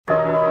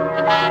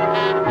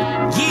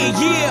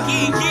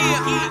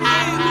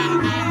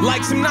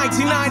Like some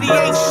 1998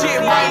 shit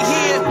right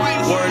here.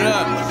 Word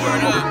up.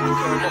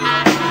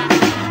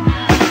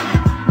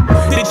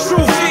 The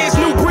truth is,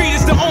 New Breed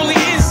is the only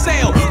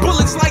incel.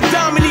 Bullets like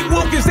Dominique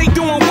Wilkins, they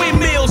doing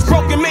windmills.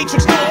 Broken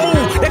matrix, don't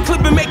move. That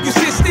clip and make you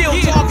sit still.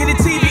 Talking to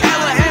TV,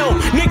 Ella Helm.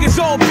 Niggas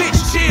all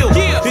bitch chill.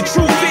 The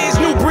truth is,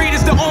 New Breed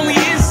is the only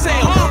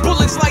incel.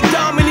 Bullets like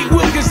Dominique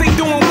Wilkins, they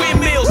doing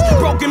windmills.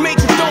 Broken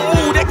matrix, don't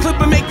move. That clip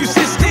and make you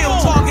sit still.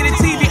 Talking to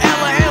TV,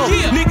 Ella Helm.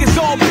 Niggas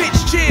all bitch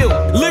chill.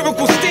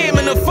 Lyrical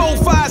stamina,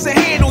 4-5's a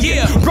handle.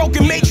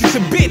 Broken matrix, a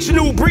bitch.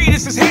 New Breed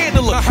is his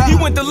handler. He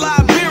went to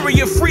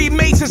Liberia,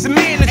 Freemasons and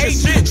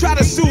managers. Try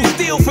to sue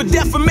Steele for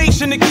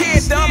defamation. The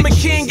cancer, I'm a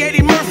king,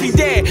 Eddie Murphy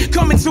dad.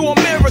 Coming to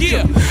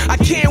America. I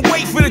can't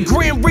wait for the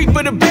Grim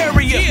Reaper to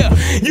bury you.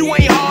 You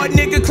ain't hard,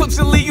 nigga. Clips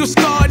will leave you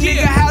scarred,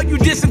 nigga. How you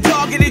diss a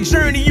targeted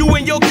journey? You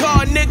in your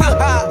car,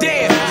 nigga.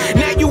 Damn,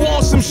 now you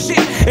on some shit.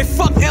 And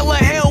fuck Ella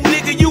Helm,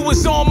 nigga. You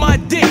was on my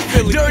dick.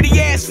 Dirty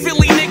ass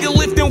Philly nigga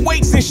lifting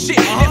weights and shit.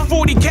 That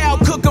 40 cal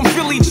cook 'em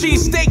Philly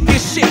cheesesteak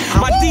and shit.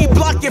 My D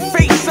block your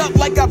face up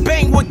like I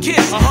bang with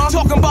Kiss.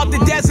 Talking about the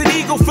Desert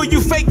Eagle for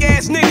you fake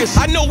ass niggas.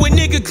 I know a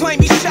nigga claim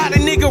he shot a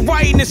nigga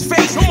right in his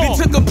face. They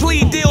took a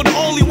plea deal, the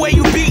only way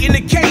you beatin'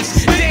 the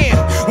case. Damn,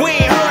 we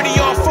ain't heard of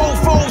y'all.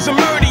 Fofos and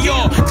murder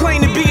y'all.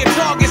 Claim to be a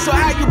target, so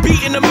how you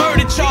beatin' a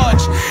murder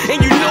charge?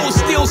 And you know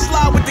still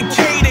slide with the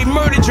K, they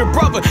murdered your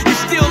brother. You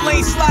still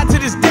ain't slide to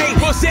this day.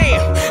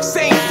 Damn,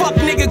 same fuck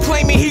nigga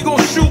claiming he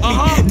gon' shoot me.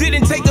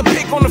 Didn't take a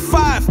pic on the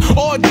 5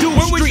 or Duke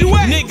Street.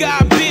 Nigga,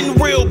 I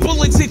been real,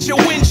 bullets hit your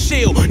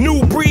windshield.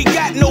 New Breed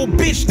got no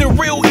bitch, the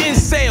real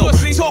incel.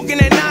 Talking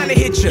that 9 to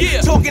hit you,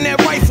 talking that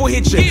rifle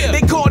hit you.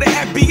 They call the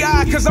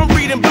FBI cause I'm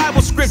reading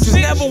Bible scriptures.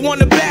 Never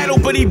won a battle,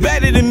 but he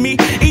better than me.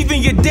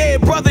 Even your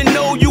dead brother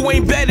know you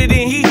ain't better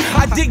than he.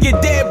 I dig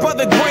your dead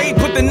brother grave,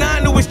 put the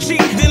 9 to his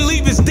cheek, then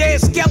leave his dead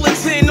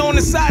skeleton on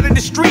the side of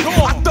the street.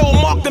 I throw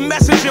Mark the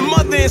messenger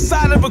mother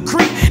inside of a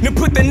creek, then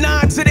put the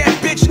 9 to that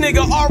bitch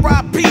nigga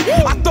R.I.P.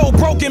 I throw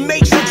broken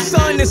matrix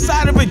son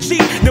inside of a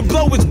Jeep, then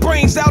blow his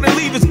brains out and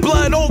leave his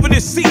blood over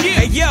the seat.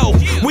 Hey yo,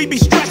 we be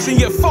stressing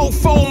you,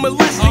 fofo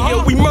molesting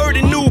you. We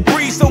murder New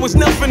Breed, so it's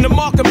nothing to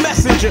mark a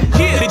messenger.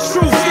 The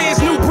truth is,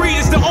 New Breed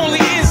is the only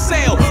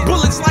incel.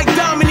 Bullets like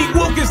Dominique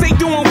Wilkins, they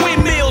doing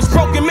windmills.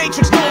 Broken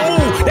matrix, don't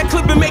move. That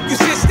clip and make you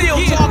sit still.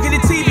 Talking to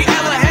TV,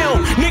 Ella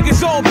Helm.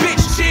 Niggas all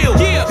bitch chill.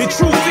 The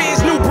truth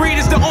is, New Breed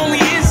is the only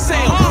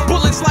incel.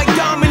 Bullets like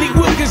Dominique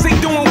Wilkins, they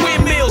doing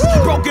windmills.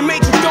 Broken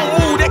matrix, don't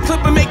move. That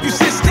clip and make you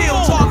sit still.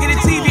 Talking to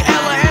TV,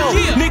 Ella Helm.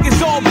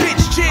 Niggas all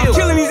bitch chill. I'm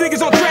killing these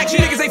niggas on track. You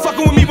niggas ain't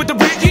fucking with me with the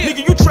rap.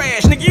 Nigga, you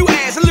trash. Nigga, you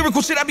ass. The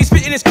lyrical shit I be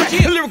spitting is crack.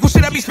 The lyrical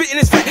shit I be spitting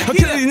is fat. I'm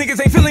killing these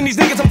niggas, ain't feeling these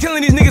niggas. I'm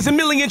killing these niggas. A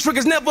million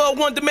triggers, never a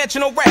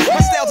one-dimensional rap. My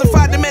style's a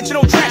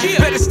 5-dimensional track.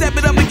 Better step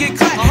it up and get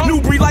clapped.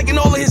 New Breed liking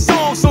all of his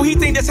songs, so he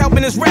think that's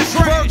helping his rap.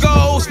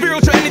 Virgo,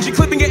 spiritual energy,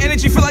 clipping your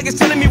energy. Feel like it's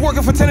telling me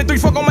working for 10 and 3.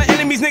 Fuck all my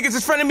enemies. Niggas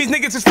is frenemies.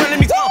 Niggas is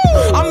frenemies.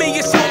 I'm in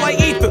your soul like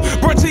ether.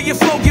 Burn till your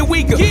flow get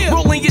weaker.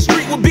 Rolling your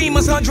street with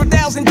beamers,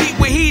 100,000 deep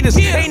with heaters.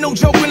 Ain't no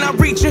joke when I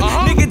reach you.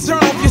 Nigga,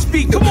 turn off your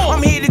speaker.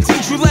 I'm here to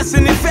teach you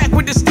lesson. In fact,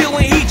 with the still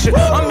and heat you.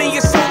 I'm in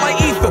your soul like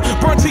ether.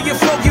 Burn till your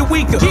flow get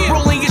weaker.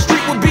 Rolling your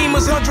street with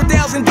beamers,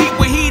 100,000 deep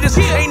with heaters.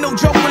 Ain't no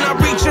joke when I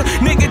reach you.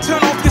 Nigga,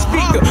 turn off your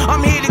speaker.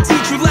 I'm here to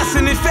teach you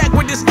lesson. In fact,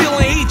 with the still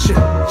and heat you.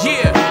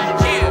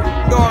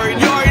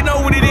 You already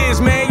know what it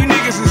is, man. You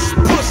niggas is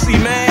pussy,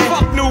 man.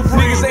 Fuck New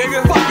Breed. Niggas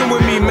ain't fucking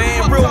with me,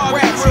 man. Real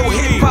rap, real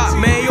hip hop,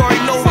 man. You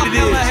already know what it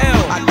is.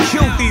 I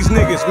killed these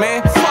niggas,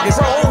 man. It's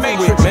over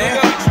with, man.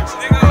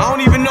 I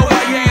don't even know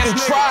why you even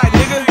tried,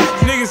 nigga.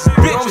 Niggas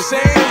bitches. You know what I'm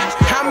saying?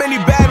 How many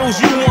battles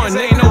you won?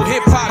 Ain't no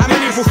hip hop. How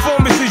many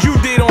performances you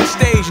did on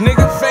stage,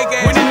 nigga? Fake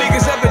ass. When the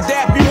niggas ever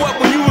dap you up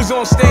when you was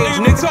on stage,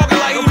 nigga? Talking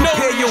like you know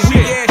compare your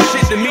weak ass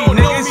shit to me,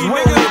 niggas.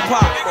 Real hip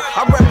hop.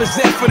 I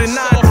represent for the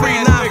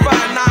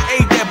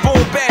 9-3-9-5-9-8. That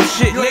bull bat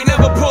shit. You ain't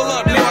never pull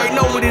up, nigga. You already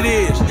know what it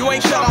is. You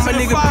ain't shout out my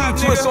nigga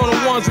P Twist on the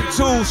 1s and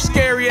 2s.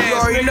 Scary ass. You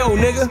already know,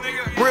 nigga.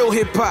 Real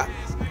hip hop.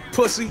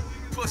 Pussy.